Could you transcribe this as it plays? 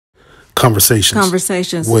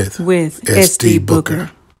Conversations with SD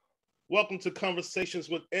Booker. Welcome to Conversations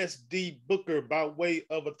with SD Booker by way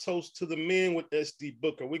of a toast to the men with SD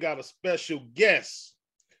Booker. We got a special guest.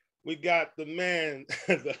 We got the man,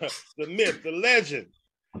 the myth, the legend,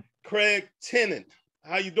 Craig Tennant.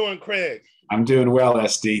 How you doing, Craig? I'm doing well,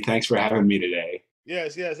 SD. Thanks for having me today.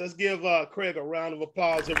 Yes. Let's give Craig a round of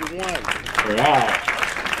applause, everyone. All right.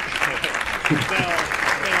 Now,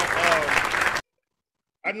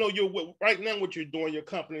 I know right now what you're doing, your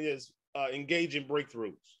company is engaging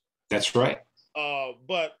breakthroughs. That's right.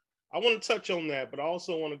 But I want to touch on that, but I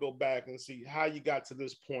also want to go back and see how you got to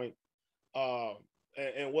this point,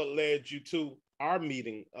 and what led you to our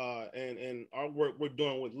meeting and our work we're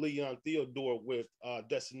doing with Leon Theodore with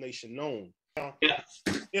Destination Known. Now,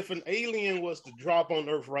 if an alien was to drop on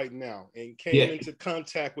Earth right now and came into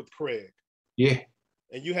contact with Craig, and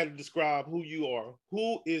you had to describe who you are,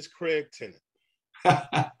 who is Craig Tennant?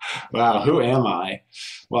 Wow, who am I?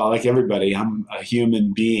 Well, like everybody, I'm a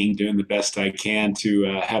human being doing the best I can to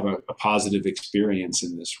have a positive experience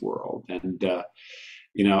in this world. And,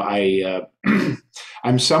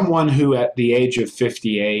 I'm someone who at the age of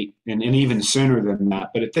 58, and even sooner than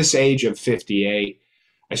that, but at this age of 58,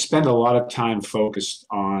 I spend a lot of time focused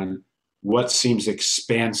on what seems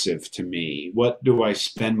expansive to me. What do I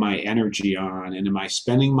spend my energy on? And am I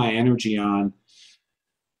spending my energy on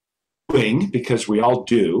doing, because we all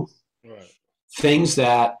do, things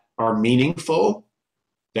that are meaningful,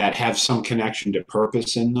 that have some connection to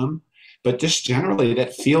purpose in them, but just generally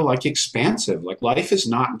that feel like expansive, like life is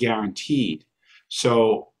not guaranteed.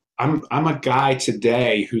 So I'm a guy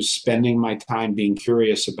today who's spending my time being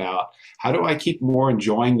curious about how do I keep more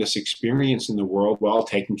enjoying this experience in the world while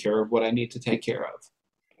taking care of what I need to take care of.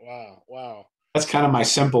 Wow. That's kind of my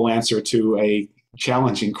simple answer to a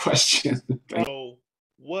challenging question. So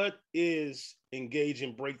what is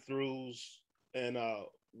engaging breakthroughs, and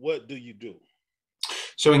what do you do?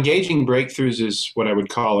 So engaging breakthroughs is what I would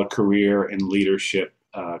call a career and leadership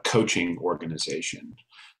coaching organization.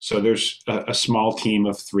 So there's a small team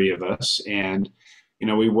of 3 of us, and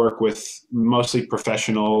we work with mostly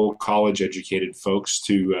professional, college-educated folks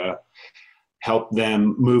to help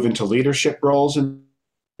them move into leadership roles. And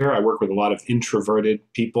I work with a lot of introverted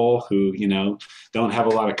people who don't have a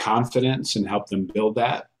lot of confidence, and help them build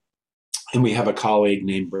that. And we have a colleague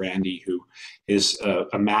named Brandy who is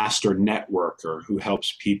a master networker who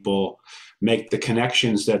helps people make the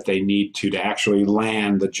connections that they need to actually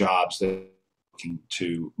land the jobs that they're looking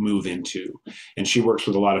to move into. And she works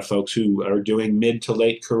with a lot of folks who are doing mid to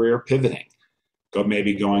late career pivoting,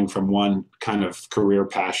 maybe going from one kind of career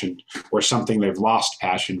passion or something they've lost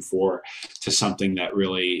passion for to something that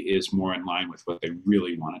really is more in line with what they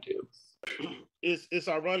really want to do. It's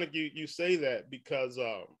ironic you say that, because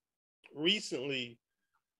recently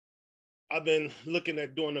I've been looking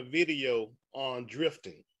at doing a video on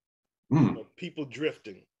drifting, people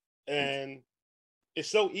drifting, and it's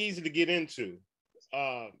so easy to get into.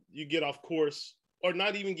 You get off course, or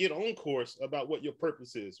not even get on course about what your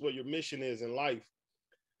purpose is, what your mission is in life,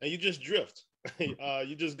 and you just drift.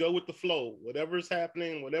 You just go with the flow, whatever's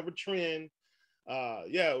happening, whatever trend.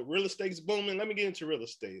 Real estate's booming, let me get into real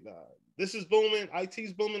estate. This is booming,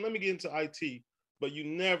 IT's booming, let me get into IT. But you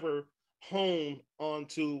never hone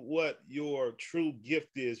onto what your true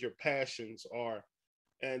gift is, your passions are.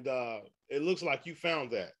 And it looks like you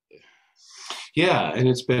found that. Yeah, and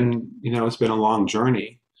it's been a long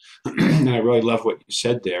journey. And I really love what you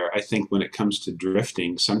said there. I think when it comes to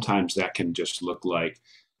drifting, sometimes that can just look like,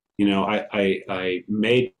 I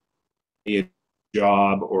made a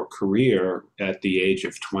job or career at the age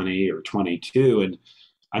of 20 or 22, and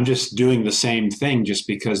I'm just doing the same thing just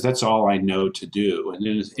because that's all I know to do. And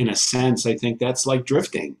in a sense, I think that's like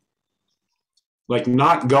drifting, like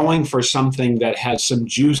not going for something that has some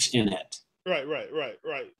juice in it. Right.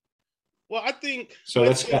 Well, I think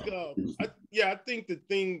I think the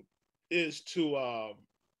thing is to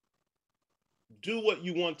do what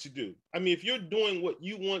you want to do. I mean, if you're doing what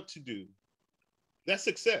you want to do, that's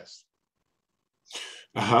success.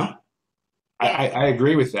 I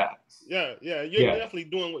agree with that. Yeah, you're definitely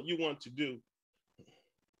doing what you want to do.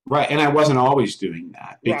 Right, and I wasn't always doing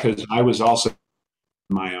that, because I was also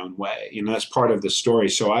my own way. That's part of the story.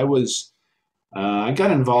 So I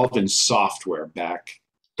got involved in software back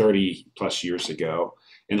 30 plus years ago,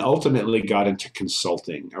 and ultimately got into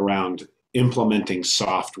consulting around implementing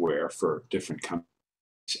software for different companies.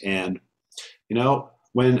 And,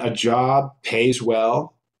 when a job pays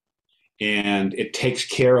well and it takes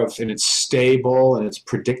care of, and it's stable and it's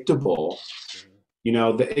predictable,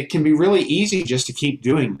 it can be really easy just to keep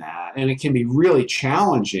doing that. And it can be really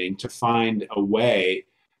challenging to find a way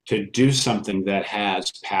to do something that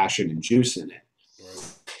has passion and juice in it.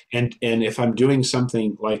 Right. And if I'm doing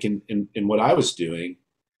something like in what I was doing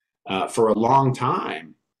for a long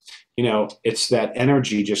time, you know, it's that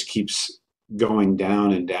energy just keeps going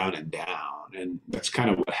down and down and down. And that's kind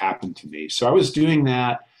of what happened to me. So I was doing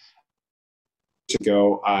that.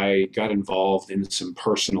 Ago, I got involved in some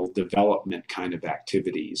personal development kind of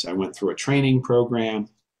activities. I went through a training program,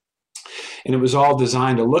 and it was all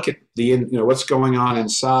designed to look at what's going on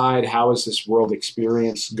inside. How is this world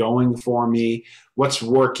experience going for me? What's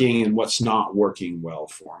working and what's not working well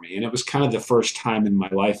for me? And it was kind of the first time in my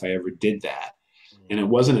life I ever did that. And it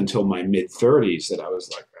wasn't until my mid-30s that I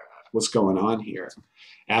was like, what's going on here?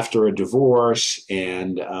 After a divorce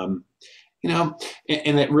and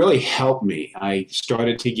and it really helped me. I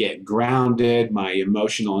started to get grounded. My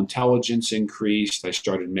emotional intelligence increased. I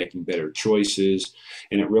started making better choices,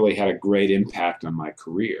 and it really had a great impact on my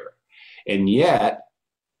career. And yet,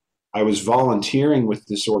 I was volunteering with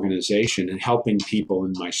this organization and helping people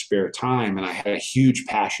in my spare time, and I had a huge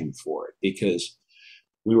passion for it because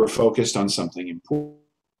we were focused on something important.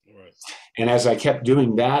 Right. And as I kept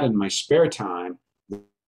doing that in my spare time,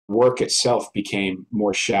 work itself became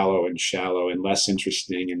more shallow and less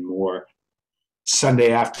interesting and more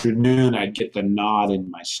Sunday afternoon, I'd get the knot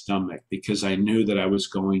in my stomach because I knew that I was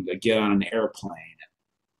going to get on an airplane,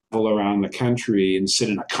 travel around the country and sit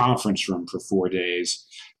in a conference room for 4 days,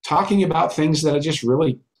 talking about things that I just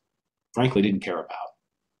really, frankly, didn't care about.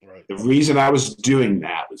 Right. The reason I was doing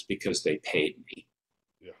that was because they paid me.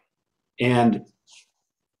 Yeah. And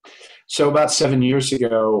so about 7 years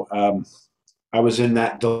ago, I was in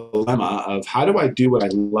that dilemma of how do I do what I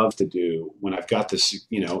love to do when I've got this,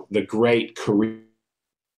 the great career,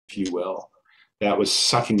 if you will, that was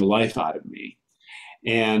sucking the life out of me.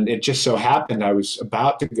 And it just so happened I was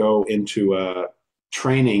about to go into a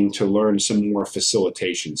training to learn some more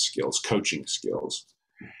facilitation skills, coaching skills.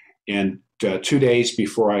 And 2 days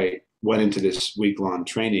before I went into this week-long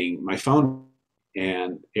training, my phone,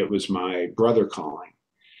 and it was my brother calling.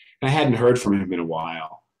 And I hadn't heard from him in a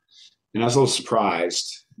while. And I was a little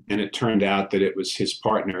surprised, and it turned out that it was his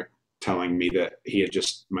partner telling me that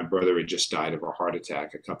my brother had just died of a heart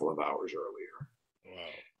attack a couple of hours earlier. Wow.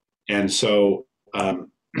 And so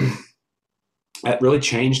that really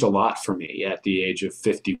changed a lot for me at the age of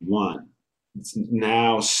 51.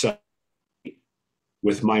 Now,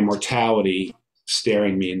 with my mortality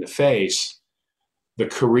staring me in the face, the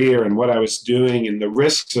career and what I was doing and the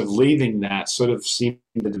risks of leaving that sort of seemed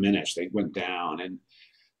to diminish. They went down, and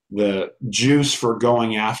the juice for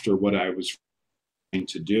going after what I was trying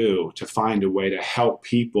to do, to find a way to help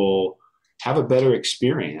people have a better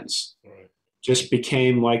experience, right, just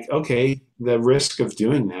became like, okay, the risk of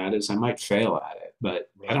doing that is I might fail at it, but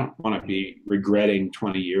I don't want to be regretting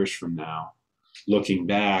 20 years from now, looking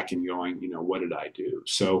back and going, what did I do?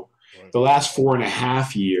 So the last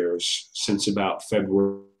 4.5 years, since about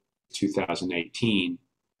February 2018,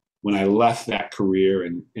 when I left that career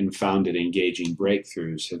and founded Engaging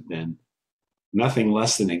Breakthroughs, have been nothing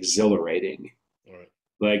less than exhilarating.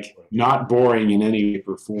 Like not boring in any way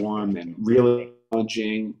or form, and really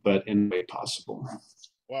challenging, but in a way possible.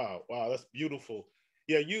 Wow, that's beautiful.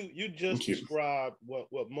 Yeah, you just described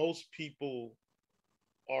what most people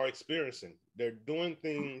are experiencing. They're doing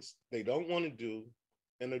things they don't want to do,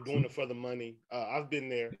 and they're doing it for the money. I've been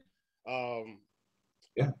there.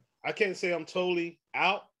 Yeah, I can't say I'm totally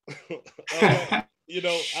out. Out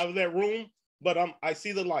of that room, but I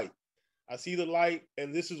see the light. I see the light,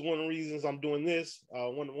 and this is one of the reasons I'm doing this.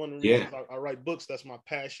 One of the reasons I write books. That's my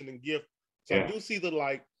passion and gift. So I do see the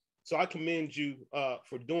light. So I commend you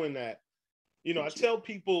for doing that. I tell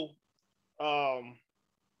people,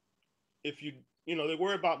 if they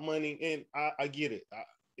worry about money, and I get it.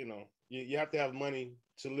 You have to have money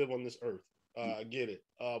to live on this earth. I get it.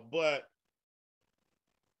 But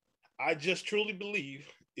I just truly believe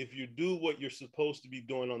if you do what you're supposed to be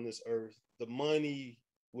doing on this earth, the money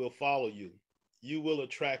will follow you. You will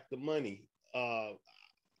attract the money. I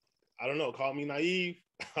don't know, call me naive.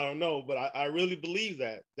 I don't know, but I really believe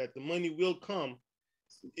that the money will come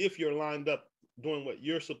if you're lined up doing what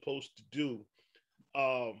you're supposed to do.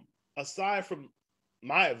 Aside from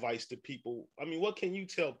my advice to people, I mean, what can you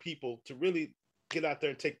tell people to really get out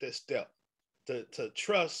there and take that step, to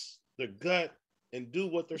trust their gut and do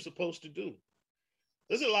what they're supposed to do?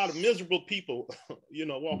 There's a lot of miserable people,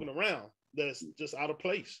 walking around that's just out of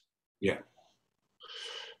place. Yeah.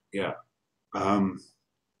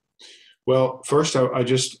 Well, first, I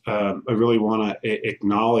really want to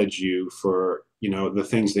acknowledge you for, the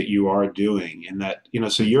things that you are doing, and that,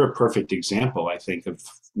 so you're a perfect example, I think, of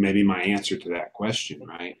maybe my answer to that question,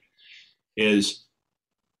 right? Is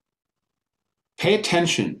pay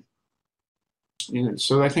attention.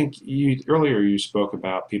 So I think earlier you spoke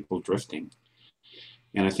about people drifting.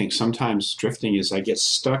 And I think sometimes drifting is I get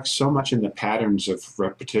stuck so much in the patterns of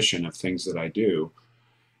repetition of things that I do.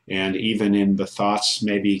 And even in the thoughts,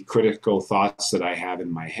 maybe critical thoughts that I have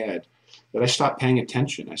in my head, that I stop paying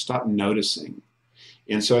attention. I stop noticing.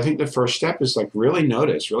 And so I think the first step is like really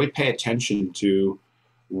notice, really pay attention to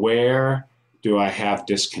where do I have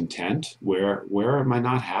discontent? Where am I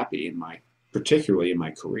not happy particularly in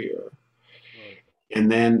my career?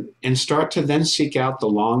 And start to then seek out the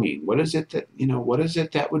longing. What is it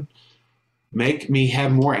that would make me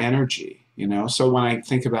have more energy? So when I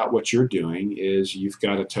think about what you're doing is you've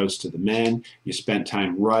got a toast to the men, you spent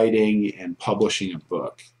time writing and publishing a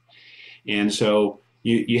book. And so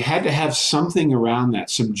you had to have something around that,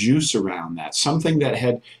 some juice around that, something that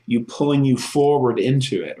had you pulling you forward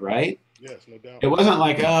into it, right? Yes, no doubt. It wasn't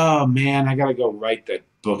like, oh man, I got to go write that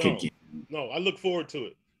book again. No, I look forward to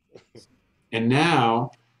it. And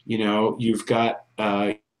now, you've got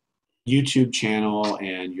a YouTube channel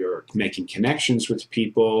and you're making connections with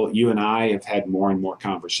people. You and I have had more and more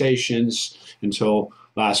conversations until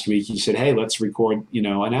last week you said, hey, let's record,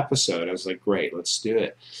 an episode. I was like, great, let's do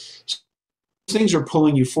it. So things are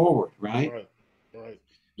pulling you forward, right? Right.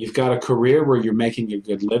 You've got a career where you're making a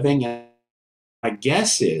good living. And my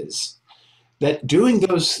guess is that doing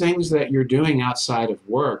those things that you're doing outside of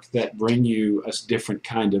work that bring you a different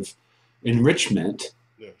kind of enrichment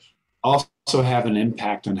also have an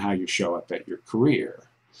impact on how you show up at your career.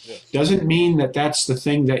 Yes. Doesn't mean that that's the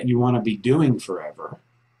thing that you want to be doing forever,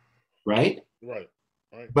 right? Right.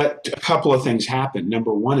 But a couple of things happen.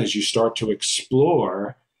 Number one is you start to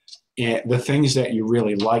explore the things that you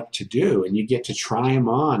really like to do, and you get to try them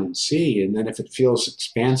on and see. And then if it feels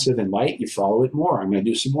expansive and light, you follow it more. I'm going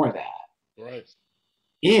to do some more of that. Right.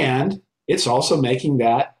 And it's also making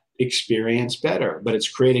that experience better, but it's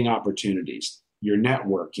creating opportunities. You're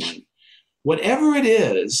networking. Whatever it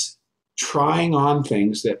is, trying on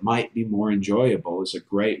things that might be more enjoyable is a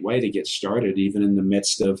great way to get started, even in the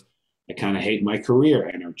midst of, I kind of hate my career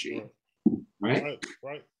energy. Right.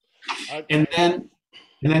 And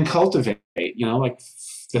then cultivate, like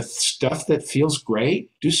the stuff that feels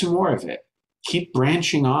great, do some more of it. Keep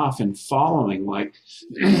branching off and following. Like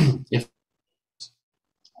if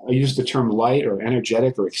I use the term light or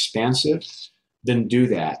energetic or expansive, then do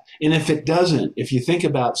that. And if it doesn't, if you think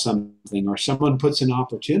about something or someone puts an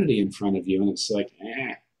opportunity in front of you and it's like,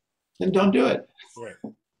 then don't do it. Right.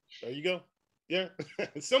 There you go. Yeah.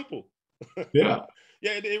 It's simple. Yeah.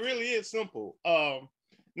 Yeah, it really is simple.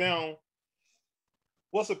 Now,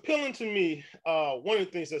 what's appealing to me, one of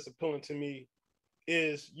the things that's appealing to me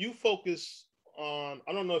is you focus on,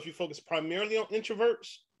 I don't know if you focus primarily on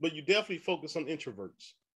introverts, but you definitely focus on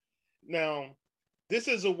introverts. Now, this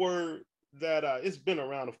is a word that it's been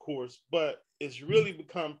around, of course, but it's really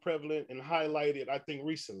become prevalent and highlighted, I think,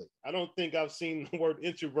 recently. I don't think I've seen the word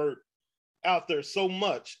introvert out there so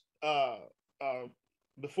much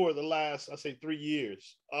before the last, I say, 3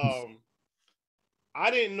 years. I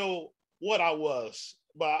didn't know what I was,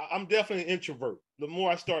 but I'm definitely an introvert. The more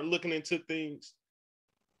I start looking into things,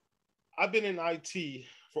 I've been in IT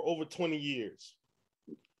for over 20 years.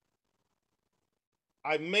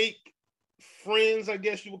 I make friends, I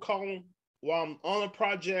guess you would call them, while I'm on a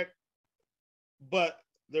project, but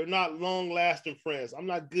they're not long-lasting friends. I'm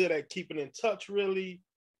not good at keeping in touch, really,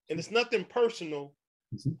 and it's nothing personal.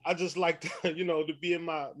 Mm-hmm. I just like to, to be in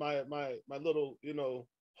my little,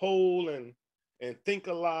 hole and think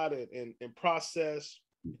a lot and process.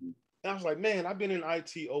 Mm-hmm. And I was like, man, I've been in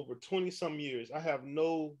IT over 20-some years. I have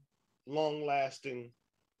no long-lasting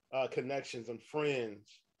connections and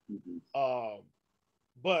friends. Mm-hmm.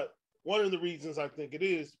 But one of the reasons I think it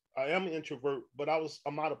is, I am an introvert, but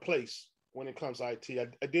I'm out of place when it comes to IT.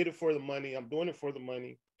 I did it for the money. I'm doing it for the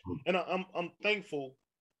money. And I'm thankful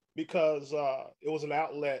because it was an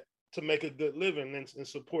outlet to make a good living and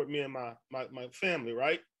support me and my family,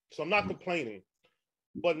 right? So I'm not complaining.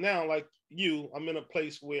 But now, like you, I'm in a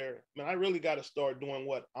place where, man, I really got to start doing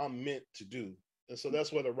what I'm meant to do. And so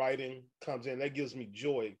that's where the writing comes in. That gives me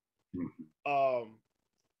joy.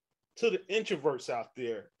 To the introverts out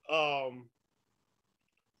there,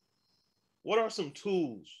 what are some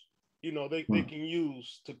tools, they can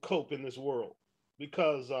use to cope in this world?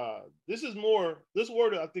 Because this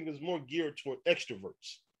word I think is more geared toward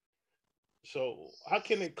extroverts. So how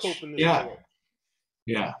can they cope in this world?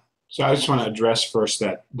 Yeah. So I just want to address first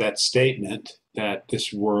that statement that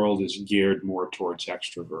this world is geared more towards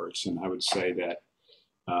extroverts. And I would say that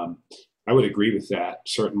I would agree with that,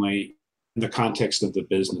 certainly in the context of the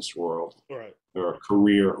business world, right, or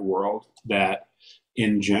career world, that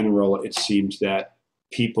in general, it seems that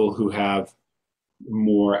people who have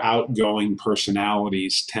more outgoing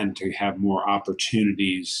personalities tend to have more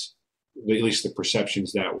opportunities, at least the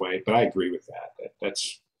perception's that way. But I agree with that.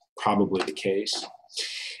 That's probably the case.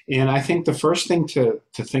 And I think the first thing to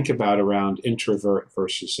think about around introvert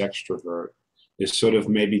versus extrovert is sort of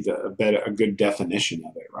maybe a good definition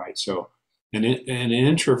of it, right? So an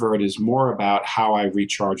introvert is more about how I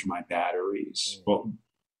recharge my batteries. Well,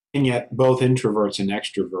 and yet both introverts and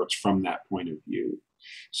extroverts from that point of view.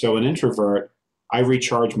 So an introvert, I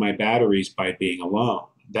recharge my batteries by being alone.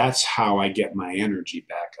 That's how I get my energy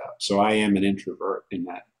back up. So I am an introvert in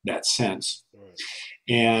that sense. Right.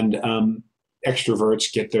 And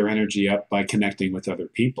extroverts get their energy up by connecting with other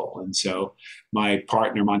people. And so my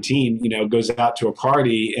partner, Montine, goes out to a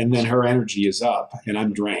party and then her energy is up and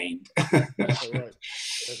I'm drained. All right.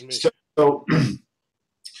 That's me. So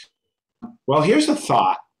well, here's a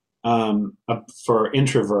thought for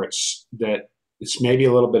introverts that it's maybe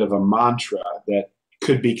a little bit of a mantra that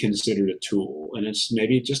could be considered a tool. And it's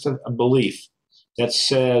maybe just a belief that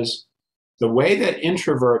says the way that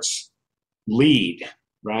introverts lead,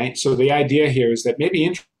 right? So the idea here is that maybe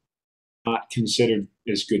introverts are not considered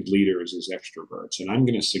as good leaders as extroverts. And I'm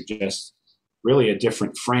going to suggest really a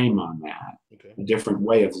different frame on that, a different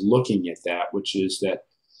way of looking at that, which is that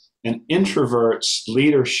an introvert's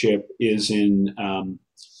leadership is in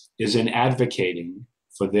advocating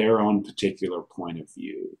for their own particular point of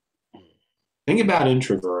view. Think about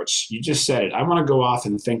introverts. You just said it. I want to go off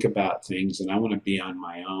and think about things and I want to be on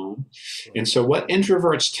my own. And so what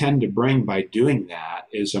introverts tend to bring by doing that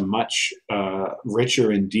is a much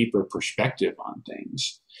richer and deeper perspective on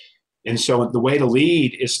things. And so the way to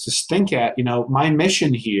lead is to think at, my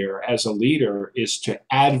mission here as a leader is to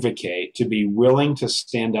advocate, to be willing to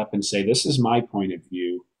stand up and say, this is my point of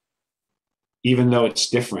view, even though it's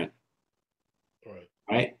different.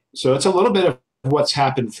 Right? So it's a little bit of what's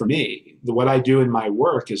happened for me. What I do in my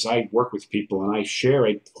work is I work with people and I share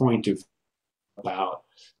a point of about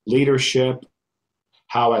leadership,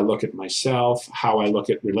 how I look at myself, how I look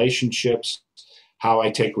at relationships, how I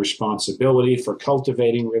take responsibility for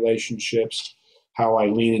cultivating relationships, how I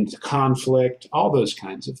lean into conflict, all those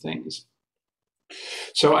kinds of things.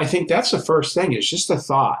 So I think that's the first thing. It's just a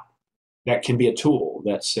thought that can be a tool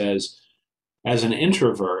that says, as an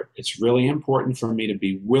introvert, it's really important for me to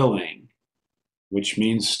be willing, which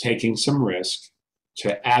means taking some risk,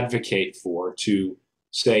 to advocate for, to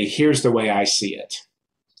say, here's the way I see it.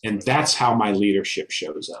 And that's how my leadership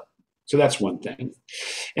shows up. So that's one thing.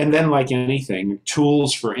 And then like anything,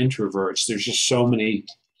 tools for introverts, there's just so many.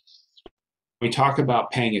 We talk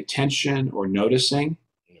about paying attention or noticing,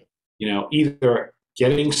 either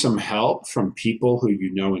getting some help from people who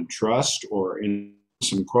you know and trust, or in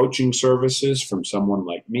some coaching services from someone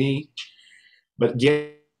like me, but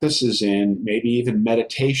this is in maybe even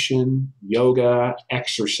meditation, yoga,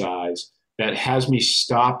 exercise that has me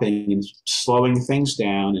stopping and slowing things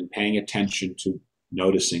down and paying attention to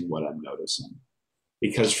noticing what I'm noticing.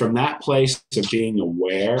 Because from that place of being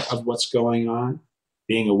aware of what's going on,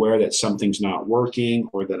 being aware that something's not working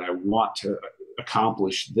or that I want to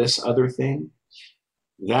accomplish this other thing,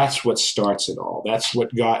 that's what starts it all. That's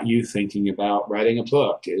what got you thinking about writing a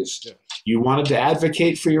book, is you wanted to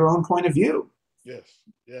advocate for your own point of view. Yes.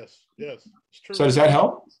 It's true. So does that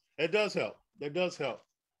help? It does help.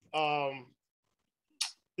 To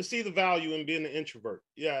see the value in being an introvert.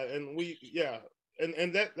 Yeah.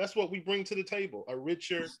 And that's what we bring to the table, a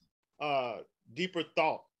richer, deeper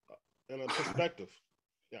thought and a perspective.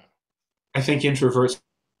 Yeah. I think introverts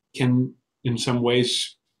can, in some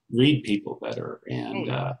ways, read people better, and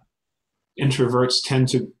introverts tend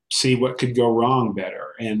to see what could go wrong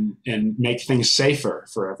better and make things safer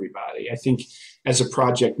for everybody. I think as a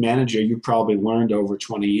project manager, you probably learned over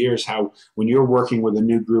 20 years how, when you're working with a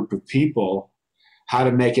new group of people, how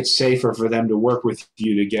to make it safer for them to work with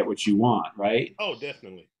you to get what you want, right? Oh,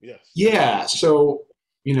 definitely. Yes. Yeah. So,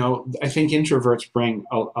 I think introverts bring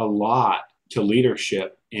a lot to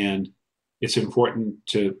leadership, and it's important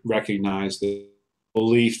to recognize the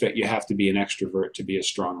belief that you have to be an extrovert to be a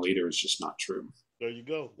strong leader is just not true. There you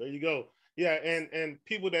go. Yeah. And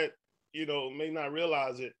people that, may not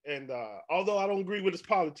realize it. And although I don't agree with his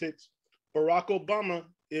politics, Barack Obama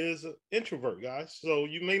is an introvert, guys. So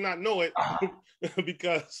you may not know it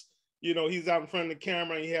because, he's out in front of the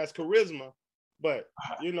camera and he has charisma. But,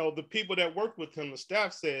 the people that work with him, the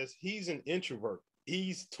staff says he's an introvert.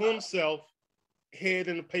 He's to himself, head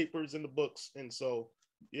in the papers and the books. And so,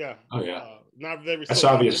 yeah. Oh, yeah. Not very. That's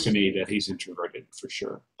obvious to me that he's introverted for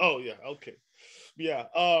sure. Oh, yeah. Okay. Yeah.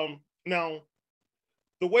 Now,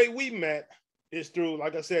 the way we met, is through,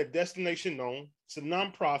 like I said, Destination Known. It's a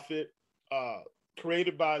nonprofit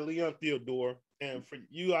created by Leon Theodore. And for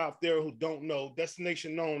you out there who don't know,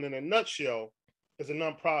 Destination Known in a nutshell is a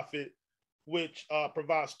nonprofit which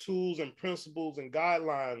provides tools and principles and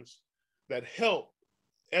guidelines that help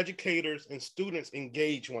educators and students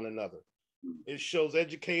engage one another. It shows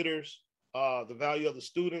educators the value of the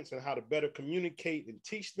students and how to better communicate and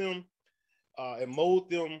teach them and mold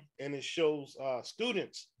them. And it shows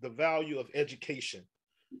students the value of education.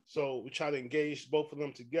 So we try to engage both of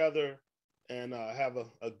them together and have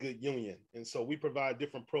a good union. And so we provide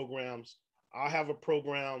different programs. I have a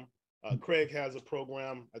program. Craig has a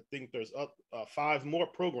program. I think there's 5 more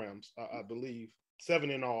programs, I believe, 7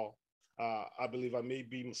 in all. I believe, I may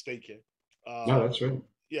be mistaken. No, that's right.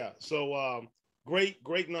 Yeah. So great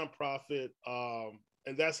nonprofit.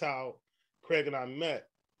 And that's how Craig and I met.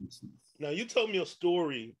 Now, you told me a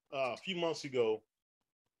story a few months ago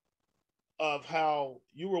of how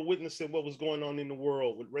you were witnessing what was going on in the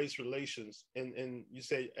world with race relations. And you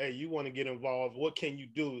say, hey, you want to get involved. What can you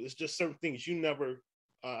do? It's just certain things you never,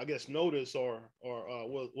 I guess, noticed or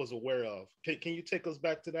was aware of. Can you take us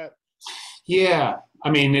back to that? Yeah. I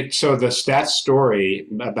mean, so that story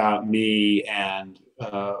about me and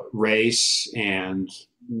race and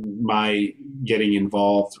my getting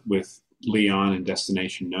involved with Leon and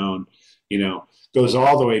Destination Known, goes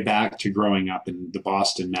all the way back to growing up in the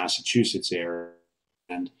Boston, Massachusetts area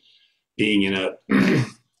and being in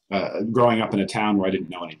growing up in a town where I didn't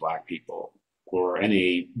know any Black people or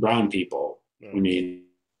any brown people. I mean,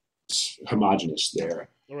 it's homogenous there.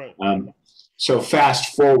 All right. So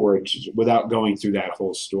fast forward, without going through that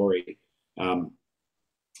whole story,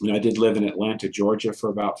 I did live in Atlanta, Georgia for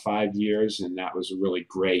about 5 years, and that was a really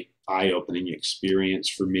great eye-opening experience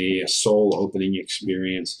for me, a soul-opening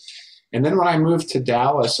experience. And then when I moved to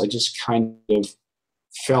Dallas, I just kind of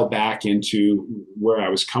fell back into where I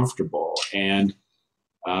was comfortable. And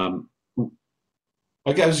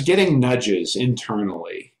like I was getting nudges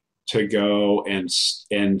internally to go and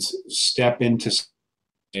step into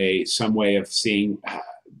some way of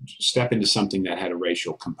step into something that had a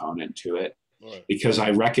racial component to it, right, because I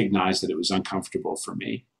recognized that it was uncomfortable for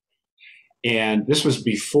me. And this was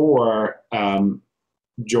before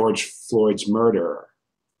George Floyd's murder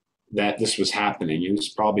that this was happening. It was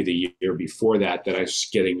probably the year before that I was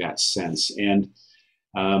getting that sense. And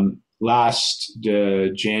last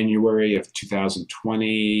January of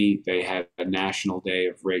 2020, they had a National Day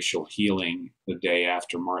of Racial Healing the day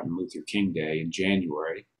after Martin Luther King Day in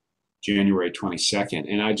January 22nd.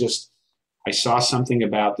 And I saw something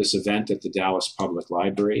about this event at the Dallas Public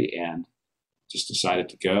Library and just decided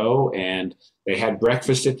to go. And they had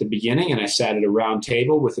breakfast at the beginning, and I sat at a round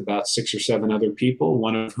table with about 6 or 7 other people,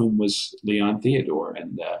 one of whom was Leon Theodore.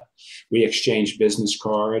 And we exchanged business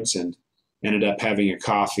cards and ended up having a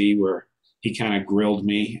coffee where he kind of grilled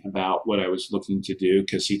me about what I was looking to do,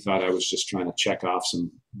 because he thought I was just trying to check off some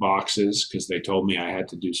boxes because they told me I had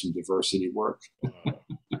to do some diversity work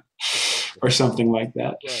or something like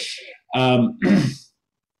that. Right.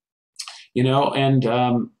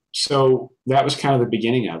 So that was kind of the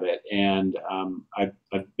beginning of it. And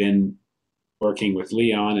I've been working with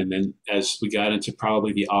Leon. And then as we got into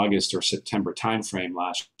probably the August or September timeframe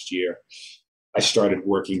last year, I started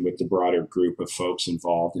working with the broader group of folks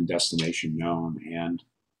involved in Destination Known. And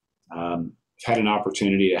I've had an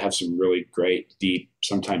opportunity to have some really great, deep,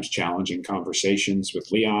 sometimes challenging conversations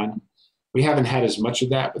with Leon. We haven't had as much of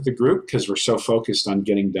that with the group because we're so focused on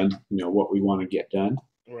getting done, what we want to get done.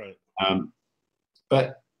 Right.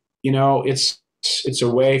 But it's a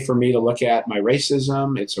way for me to look at my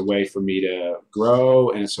racism. It's a way for me to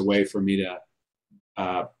grow, and it's a way for me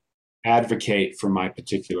to advocate for my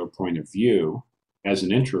particular point of view as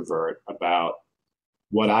an introvert about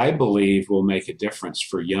what I believe will make a difference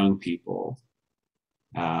for young people,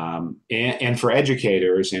 and for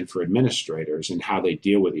educators and for administrators and how they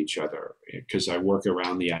deal with each other, because I work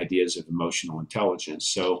around the ideas of emotional intelligence.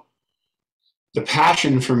 So the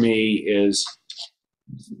passion for me is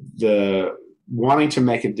the wanting to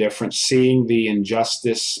make a difference, seeing the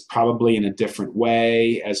injustice probably in a different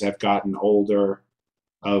way as I've gotten older,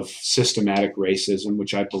 of systematic racism,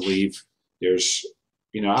 which I believe there's,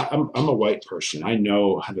 I'm a white person. I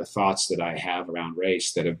know the thoughts that I have around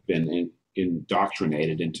race that have been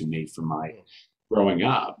indoctrinated into me from my growing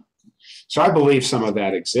up. So I believe some of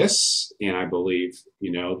that exists, and I believe,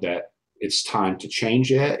 that it's time to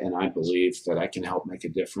change it, and I believe that I can help make a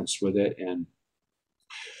difference with it. And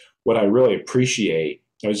what I really appreciate,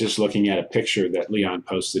 I was just looking at a picture that Leon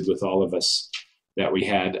posted with all of us that we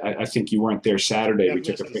had. I think you weren't there Saturday. Yeah, we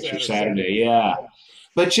took a picture Saturday. Yeah.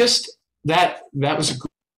 But just that was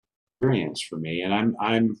experience for me. And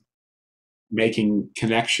I'm making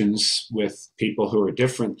connections with people who are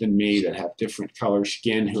different than me, that have different color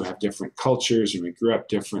skin, who have different cultures, and we grew up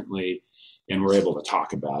differently, and we're able to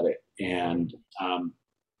talk about it. And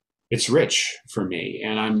it's rich for me,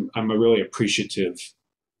 and I'm really appreciative,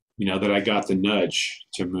 that I got the nudge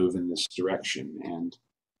to move in this direction. And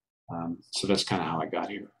so that's kind of how I got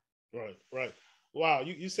here. Right. Wow,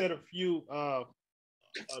 you said a few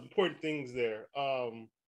important things there.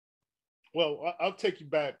 Well, I'll take you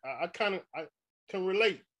back. I can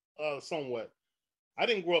relate somewhat. I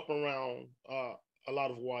didn't grow up around a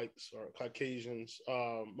lot of whites or Caucasians.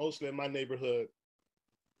 Mostly in my neighborhood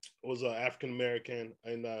was African American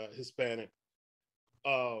and Hispanic.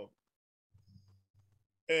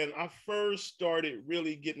 And I first started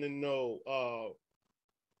really getting to know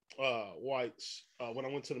whites when I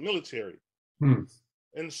went to the military.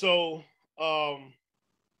 And so, I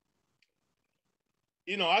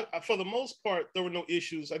for the most part, there were no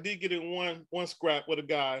issues. I did get in one scrap with a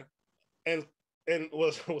guy, and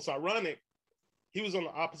was ironic. He was on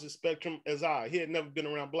the opposite spectrum as I. He had never been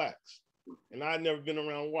around blacks, and I had never been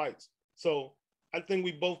around whites. So I think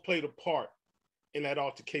we both played a part in that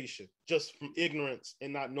altercation, just from ignorance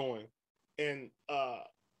and not knowing. And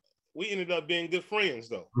we ended up being good friends,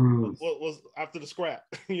 though. What was after the scrap?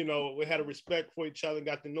 We had a respect for each other,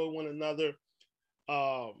 got to know one another.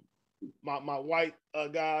 My white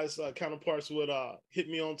guys, counterparts would hit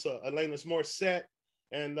me onto Alanis Morissette,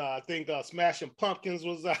 and I think Smashing Pumpkins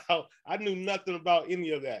was out. I knew nothing about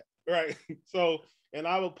any of that, right? So, and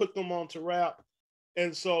I would put them on to rap.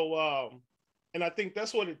 And so, and I think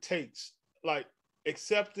that's what it takes, like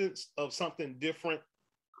acceptance of something different.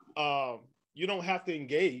 You don't have to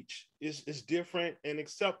engage. It's different, and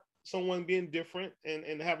accept someone being different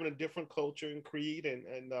and having a different culture and creed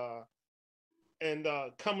and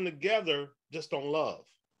coming together just on love,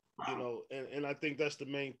 and I think that's the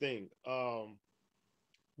main thing.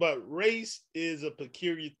 But race is a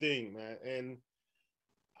peculiar thing, man, and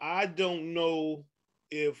I don't know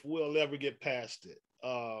if we'll ever get past it,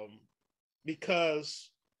 because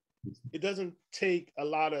it doesn't take a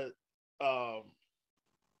lot of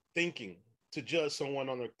thinking to judge someone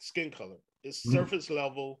on their skin color. It's surface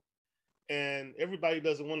level, and everybody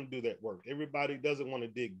doesn't want to do that work. Everybody doesn't want to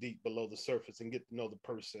dig deep below the surface and get to know the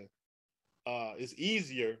person. It's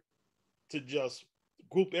easier to just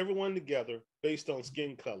group everyone together based on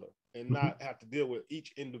skin color and not have to deal with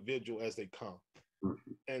each individual as they come.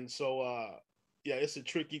 And so, yeah, it's a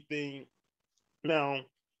tricky thing. Now,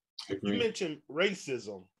 you mentioned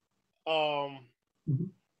racism. Now,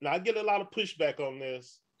 I get a lot of pushback on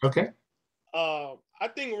this. Okay. I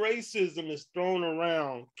think racism is thrown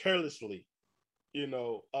around carelessly,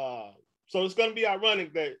 so it's going to be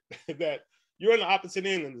ironic that you're on the opposite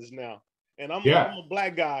end of this now. And I'm a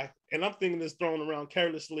black guy, and I'm thinking it's thrown around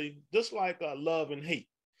carelessly, just like love and hate.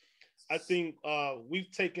 I think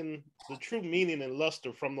we've taken the true meaning and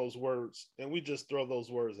luster from those words, and we just throw those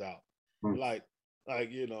words out. Like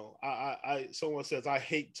someone says, I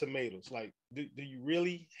hate tomatoes. Like, do you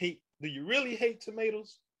really hate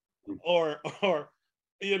tomatoes? Or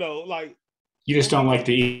like, you just don't like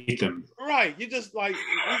to eat them, right? You just like,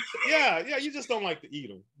 you just don't like to eat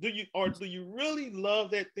them. Do you really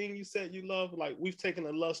love that thing you said you love? Like, we've taken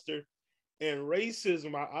a luster, and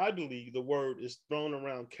racism, I believe the word is thrown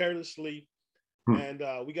around carelessly, and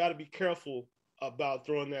we got to be careful about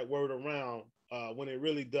throwing that word around when it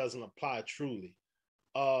really doesn't apply truly.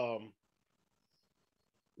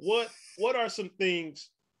 What are some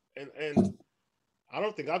things, and I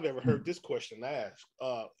don't think I've ever heard this question asked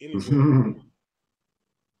anywhere.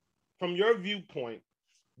 From your viewpoint,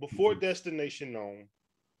 before Destination Known,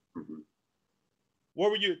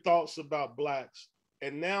 what were your thoughts about blacks?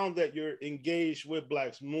 And now that you're engaged with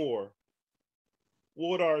blacks more,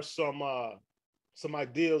 what are some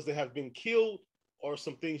ideals that have been killed, or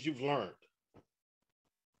some things you've learned?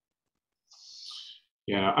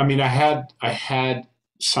 Yeah, I mean, I had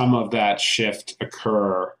some of that shift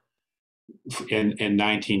occur in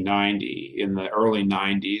 1990. In the early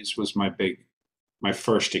 90s was my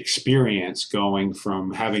first experience going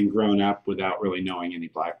from having grown up without really knowing any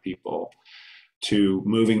black people to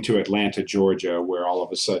moving to Atlanta, Georgia, where all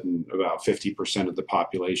of a sudden about 50% of the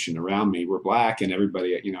population around me were black, and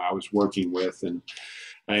everybody, I was working with, and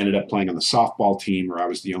I ended up playing on the softball team where I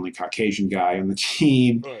was the only Caucasian guy on the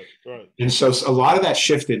team. Right. And so a lot of that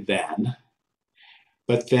shifted then.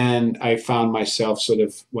 But then I found myself sort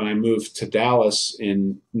of, when I moved to Dallas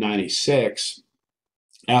in 96,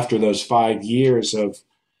 after those 5 years of,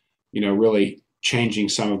 really changing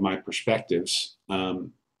some of my perspectives,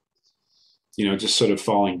 just sort of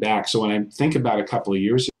falling back. So when I think about a couple of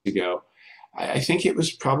years ago, I think it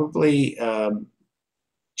was probably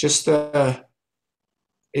just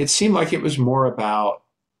it seemed like it was more about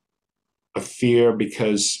a fear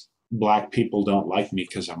because Black people don't like me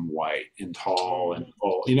because I'm white and tall and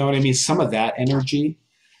old. You know what I mean? Some of that energy.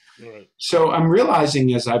 Right. So I'm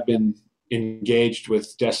realizing as I've been engaged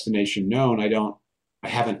with Destination Known, I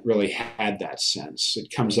haven't really had that sense.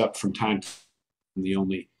 It comes up from time to time. I'm the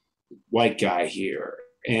only white guy here.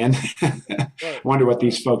 And I wonder what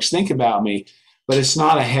these folks think about me. But it's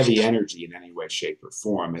not a heavy energy in any way, shape, or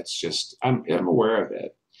form. It's just, I'm aware of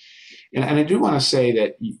it. And I do want to say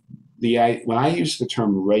that when I use the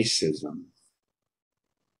term racism,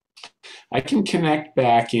 I can connect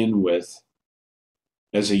back in with,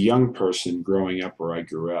 as a young person growing up where I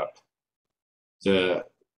grew up, there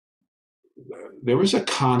was a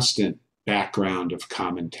constant background of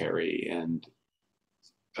commentary and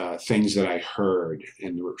things that I heard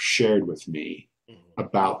and were shared with me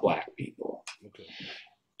about Black people. Okay.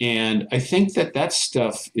 And I think that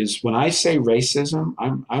stuff is, when I say racism,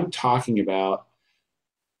 I'm talking about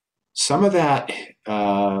some of that,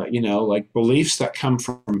 like beliefs that come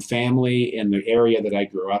from family in the area that I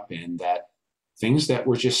grew up in, that things that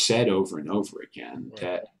were just said over and over again,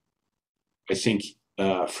 that I think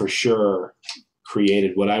for sure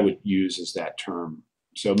created what I would use as that term.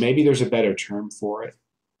 So maybe there's a better term for it.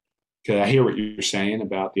 Because I hear what you're saying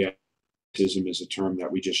about the racism is a term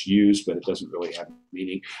that we just use, but it doesn't really have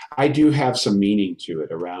meaning. I do have some meaning to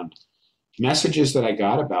it around messages that I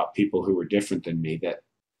got about people who were different than me that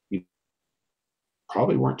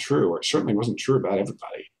probably weren't true, or it certainly wasn't true about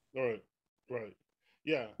everybody. Right.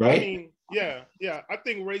 Yeah. Right? I mean, yeah. I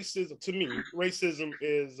think racism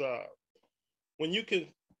is when you can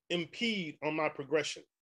impede on my progression.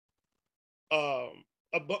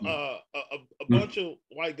 A bunch of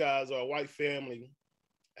white guys or a white family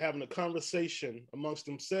having a conversation amongst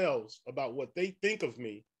themselves about what they think of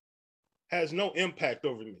me has no impact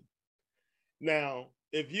over me. Now,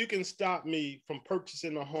 if you can stop me from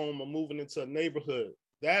purchasing a home or moving into a neighborhood,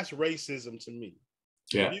 that's racism to me.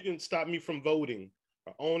 Yeah. If you can stop me from voting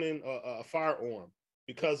or owning a firearm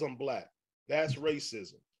because I'm Black, that's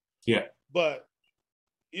racism. Yeah. But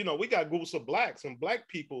we got groups of Blacks and Black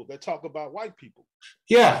people that talk about white people.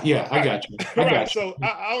 Yeah, I got you. Right. So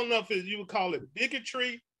I don't know if you would call it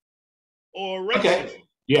bigotry or racism. Okay.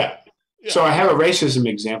 Yeah. So I have a racism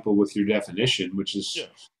example with your definition, which is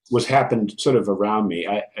was happened sort of around me.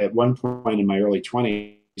 At one point in my early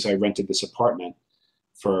 20s, I rented this apartment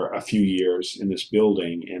for a few years in this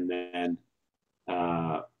building, and then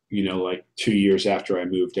like 2 years after I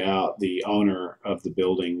moved out, the owner of the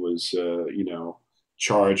building was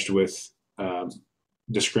charged with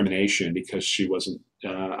discrimination because she wasn't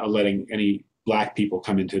letting any Black people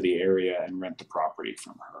come into the area and rent the property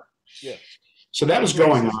from her. Yeah. So that was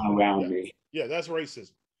going on around me. Yeah, that's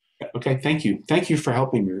racism. Okay, thank you. Thank you for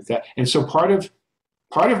helping me with that. And so part of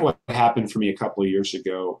what happened for me a couple of years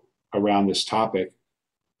ago around this topic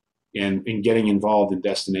and in getting involved in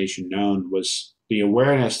Destination Known was the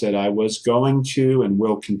awareness that I was going to and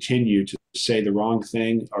will continue to say the wrong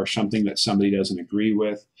thing or something that somebody doesn't agree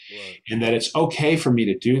with, and that it's okay for me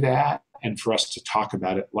to do that and for us to talk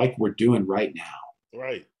about it like we're doing right now.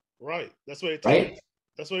 Right. That's what it takes.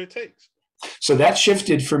 That's what it takes. So that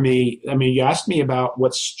shifted for me. I mean, you asked me about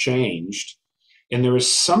what's changed, and there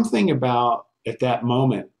was something about at that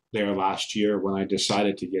moment there last year when I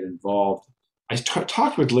decided to get involved. I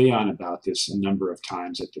talked with Leon about this a number of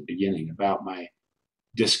times at the beginning about my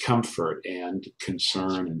discomfort and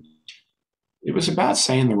concern, and it was about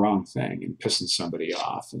saying the wrong thing and pissing somebody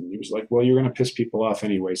off. And he was like, well, you're going to piss people off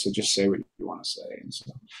anyway, so just say what you want to say. And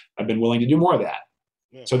so I've been willing to do more of that.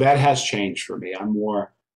 Yeah. So that has changed for me. I'm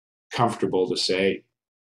more comfortable to say,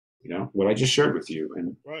 what I just shared with you,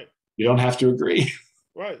 and you don't have to agree.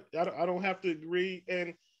 Right. I don't have to agree.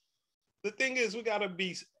 And the thing is, we got to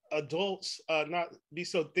be adults, not be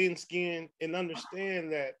so thin-skinned, and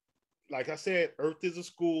understand that, like I said, Earth is a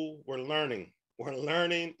school. We're learning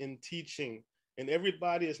and teaching, and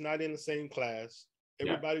everybody is not in the same class.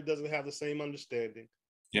 Everybody doesn't have the same understanding.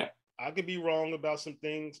 Yeah. I could be wrong about some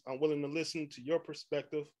things. I'm willing to listen to your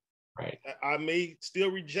perspective. Right. I may still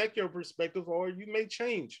reject your perspective, or you may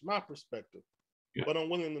change my perspective, but I'm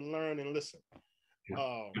willing to learn and listen. Yeah.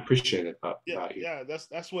 I appreciate it about you. Yeah,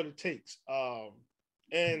 that's what it takes.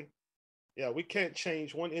 And we can't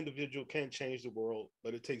change, one individual can't change the world,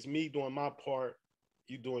 but it takes me doing my part,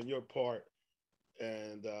 you doing your part,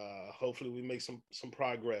 and hopefully we make some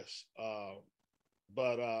progress.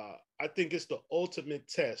 But I think it's the ultimate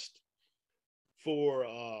test for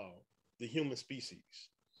the human species.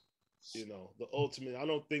 You know, the ultimate, I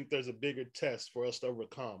don't think there's a bigger test for us to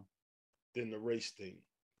overcome than the race thing,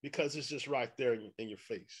 because it's just right there in your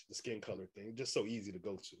face, the skin color thing, just so easy to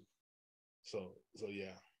go to. So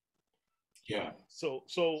yeah. Yeah. So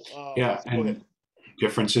yeah, go ahead. and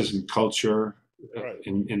differences in culture, Right.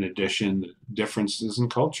 in addition, differences in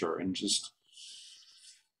culture and just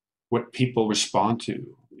what people respond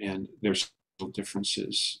to. And there's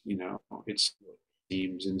differences, you know, it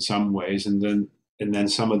seems in some ways, and then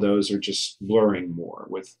some of those are just blurring more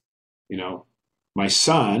with, you know, my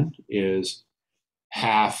son is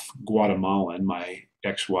half Guatemalan. My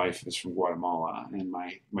ex-wife is from Guatemala, and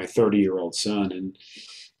my 30-year-old son, and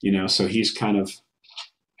you know, so he's kind of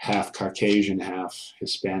half Caucasian, half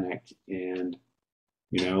Hispanic, and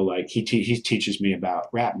you know, like he teaches me about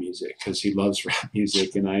rap music because he loves rap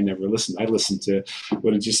music, and I never listened. I listened to,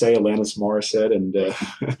 what did you say, Alanis Morissette and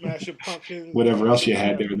Smashing Pumpkins, whatever else you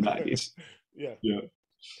had there in the 90s. Yeah. Yeah.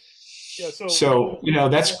 Yeah. So you know,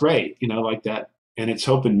 that's great. You know, like that, and it's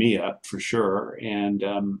opened me up for sure. And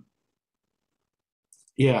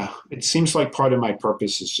yeah, it seems like part of my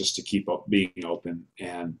purpose is just to keep up being open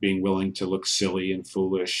and being willing to look silly and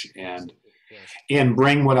foolish and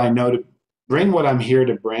bring what I know to bring, what I'm here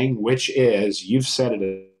to bring, which is, you've said it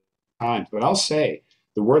a time, but I'll say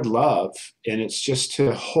the word love, and it's just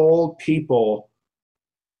to hold people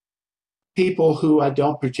who I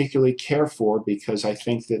don't particularly care for because I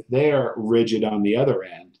think that they're rigid on the other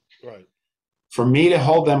end. Right. For me to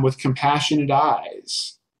hold them with compassionate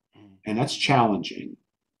eyes, and that's challenging.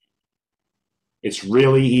 It's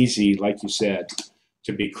really easy, like you said,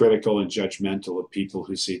 to be critical and judgmental of people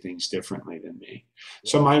who see things differently than me.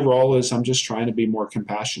 So my role is, I'm just trying to be more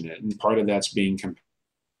compassionate. And part of that's being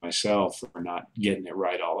myself for not getting it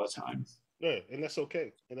right all the time. Yeah, and that's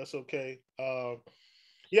okay.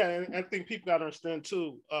 Yeah, and I think people got to understand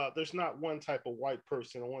too, there's not one type of white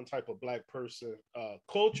person or one type of black person.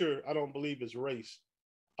 Culture, I don't believe, is race.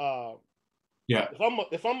 Yeah.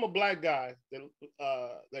 If I'm a black guy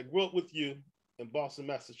that grew up with you in Boston,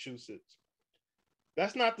 Massachusetts,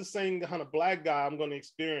 that's not the same kind of black guy I'm going to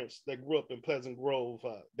experience that grew up in Pleasant Grove,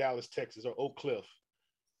 Dallas, Texas, or Oak Cliff.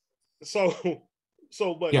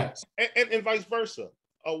 But yeah. and vice versa.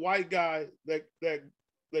 A white guy that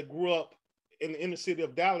grew up in the inner city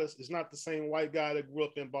of Dallas is not the same white guy that grew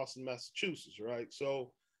up in Boston, Massachusetts, right?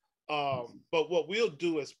 So, but what we'll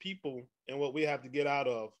do as people, and what we have to get out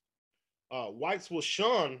of, whites will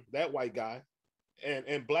shun that white guy,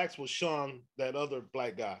 and blacks will shun that other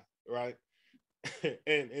black guy, right?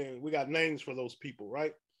 and we got names for those people,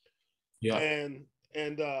 right? Yeah. And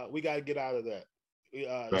we got to get out of that.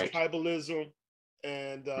 It's tribalism,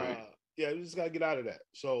 and yeah, we just got to get out of that.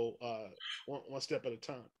 So one step at a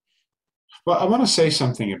time. Well, I want to say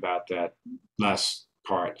something about that last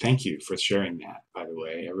part. Thank you for sharing that, by the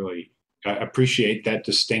way. I appreciate that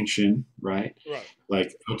distinction, right? Right.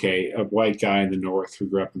 Like, okay, a white guy in the North who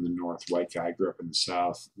grew up in the North, white guy grew up in the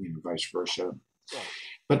South, you know, vice versa. Right.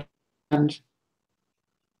 But, and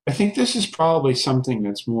I think this is probably something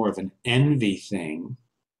that's more of an envy thing.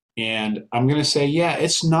 And I'm going to say, yeah,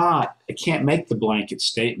 it's not, I can't make the blanket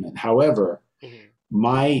statement. However,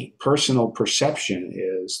 my personal perception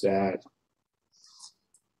is that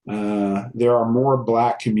there are more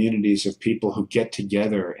black communities of people who get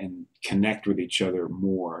together and connect with each other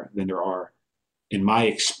more than there are, in my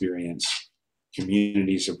experience,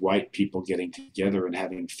 communities of white people getting together and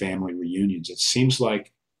having family reunions. It seems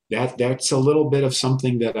like that's a little bit of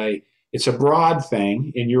something that it's a broad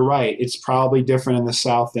thing, and you're right, it's probably different in the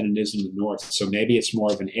South than it is in the North. So maybe it's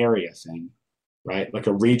more of an area thing, right? Like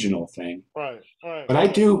a regional thing. Right. But I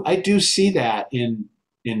do see that in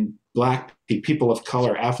black people of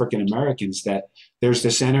color, African Americans, that there's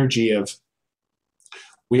this energy of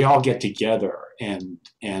we all get together and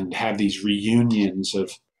have these reunions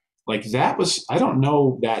of, like, that was, I don't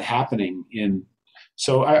know that happening in,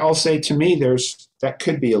 so I'll say, to me, that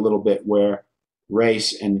could be a little bit where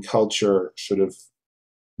race and culture sort of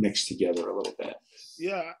mixed together a little bit.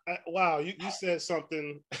 Yeah. Wow. You said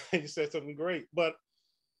something, you said something great, but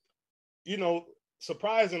you know,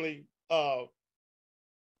 surprisingly, I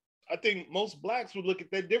think most blacks would look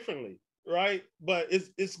at that differently, right? But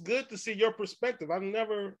it's good to see your perspective. I've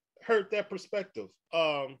never heard that perspective.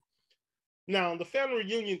 Now the family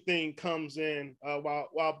reunion thing comes in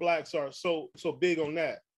while blacks are so big on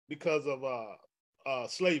that because of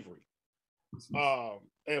slavery,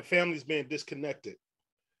 and families being disconnected,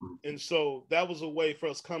 and so that was a way for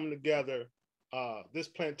us coming together. This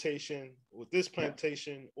plantation with this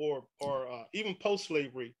plantation, or even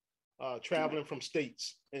post-slavery, traveling from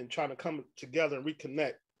states and trying to come together and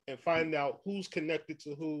reconnect and find out who's connected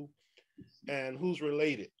to who and who's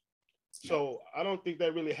related. So I don't think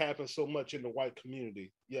that really happens so much in the white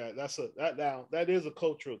community. Yeah, that is a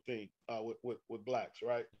cultural thing with blacks,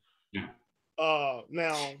 right? Yeah.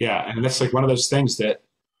 Now. Yeah, and that's like one of those things that,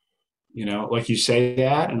 you know, like you say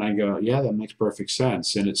that, and I go, yeah, that makes perfect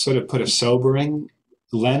sense. And it sort of put a sobering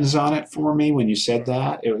lens on it for me when you said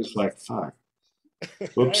that. It was like, fuck.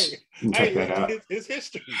 Whoops. Check that out. It's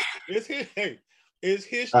history. It's history.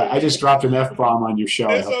 I just dropped an F-bomb on your show.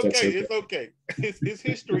 It's I hope okay. that's okay. It's okay. It's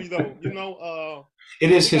history, though. You know,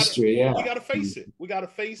 it is history. Yeah. We got to face it. We got to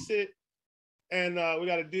face it, and we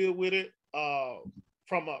got to deal with it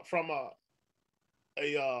from a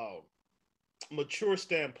mature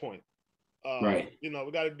standpoint. Right. You know,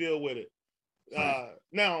 we got to deal with it.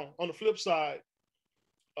 Now, on the flip side,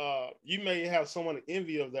 you may have someone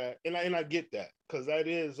envy of that, and I get that, because that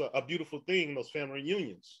is a beautiful thing. Those family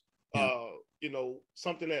reunions. Yeah. You know,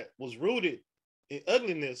 something that was rooted in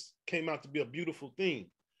ugliness came out to be a beautiful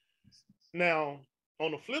thing. Now,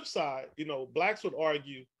 on the flip side, you know, blacks would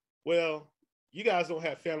argue, well, you guys don't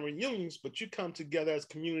have family reunions, but you come together as a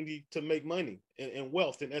community to make money and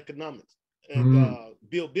wealth and economics and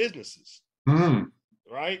build businesses,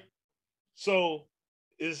 right? So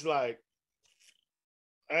it's like,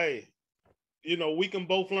 hey, you know, we can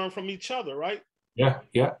both learn from each other, right? Yeah.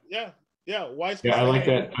 Whites. Yeah, I like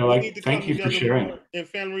that. I like. Thank you for sharing. In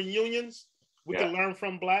family reunions, we can learn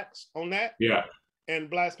from blacks on that. Yeah. And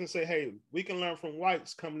blacks can say, hey, we can learn from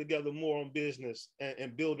whites coming together more on business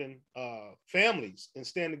and building families and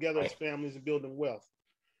staying together as families and building wealth.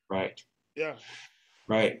 Right. Yeah.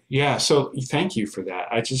 Right. Yeah. So thank you for that.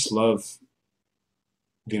 I just love,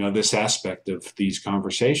 you know, this aspect of these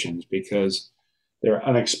conversations because they're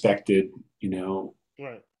unexpected, you know,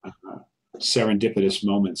 right. Serendipitous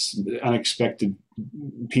moments, unexpected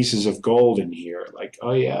pieces of gold in here. Like,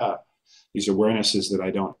 oh yeah, these awarenesses that I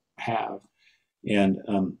don't have. And,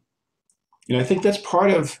 you know, I think that's part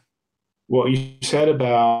of what you said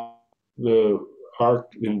about the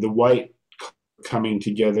white coming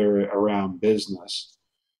together around business.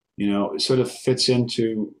 You know, it sort of fits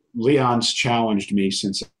into Leon's challenged me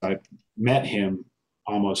since I met him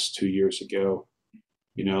almost 2 years ago,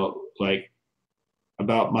 you know, like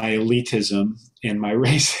about my elitism and my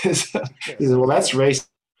racism. He said, well, that's racist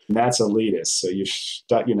and that's elitist. So you're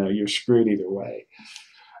screwed either way.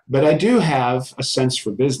 But I do have a sense for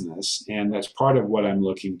business, and that's part of what I'm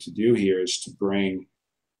looking to do here is to bring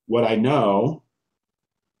what I know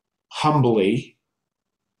humbly,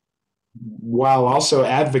 while also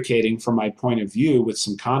advocating for my point of view with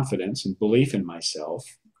some confidence and belief in myself,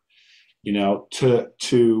 you know, to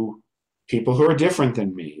people who are different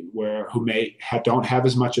than me, who don't have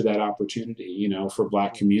as much of that opportunity, you know, for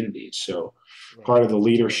Black communities. So part of the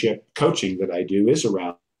leadership coaching that I do is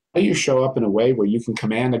around how you show up in a way where you can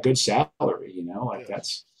command a good salary, you know, like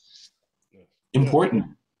that's important.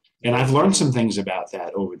 And I've learned some things about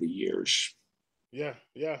that over the years. Yeah.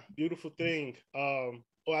 Beautiful thing.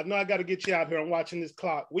 Well, I know I got to get you out here. I'm watching this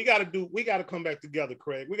clock. We got to come back together,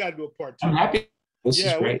 Craig. We got to do a part 2. I'm happy. This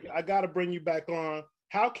is great. I got to bring you back on.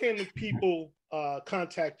 How can the people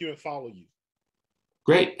contact you and follow you?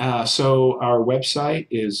 Great. So our website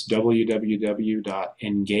is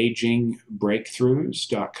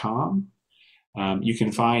www.engagingbreakthroughs.com. You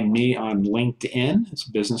can find me on LinkedIn. It's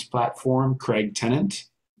a business platform, Craig Tennant,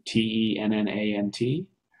 Tennant.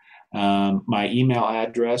 My email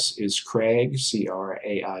address is Craig,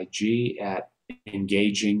 Craig, at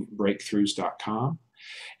engagingbreakthroughs.com.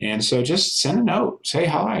 And so just send a note, say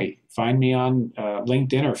hi, find me on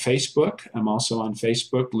LinkedIn or Facebook. I'm also on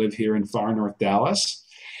Facebook, live here in far North Dallas,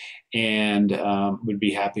 and would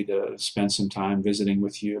be happy to spend some time visiting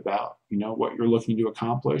with you about, you know, what you're looking to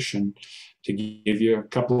accomplish and to give you a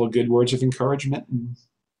couple of good words of encouragement and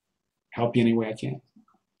help you any way I can.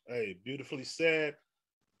 Hey, beautifully said.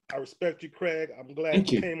 I respect you, Craig. I'm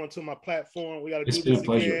glad you came onto my platform. We got to do this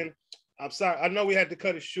again. I'm sorry. I know we had to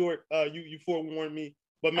cut it short. You forewarned me,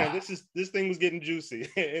 but man, this thing was getting juicy,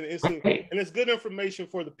 and it's good information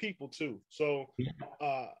for the people too. So,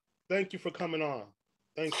 thank you for coming on.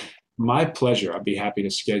 Thank you. My pleasure. I'd be happy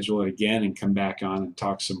to schedule it again and come back on and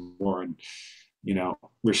talk some more and, you know,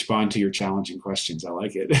 respond to your challenging questions. I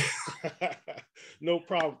like it. No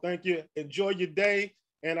problem. Thank you. Enjoy your day.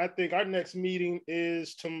 And I think our next meeting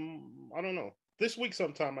is I don't know, this week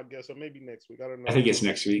sometime, I guess, or maybe next week. I don't know. I think it's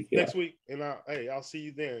next week. Yeah. Next week. And I'll see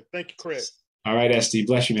you then. Thank you, Craig. All right, SD.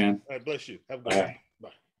 Bless you, man. All right, bless you. Have a good day.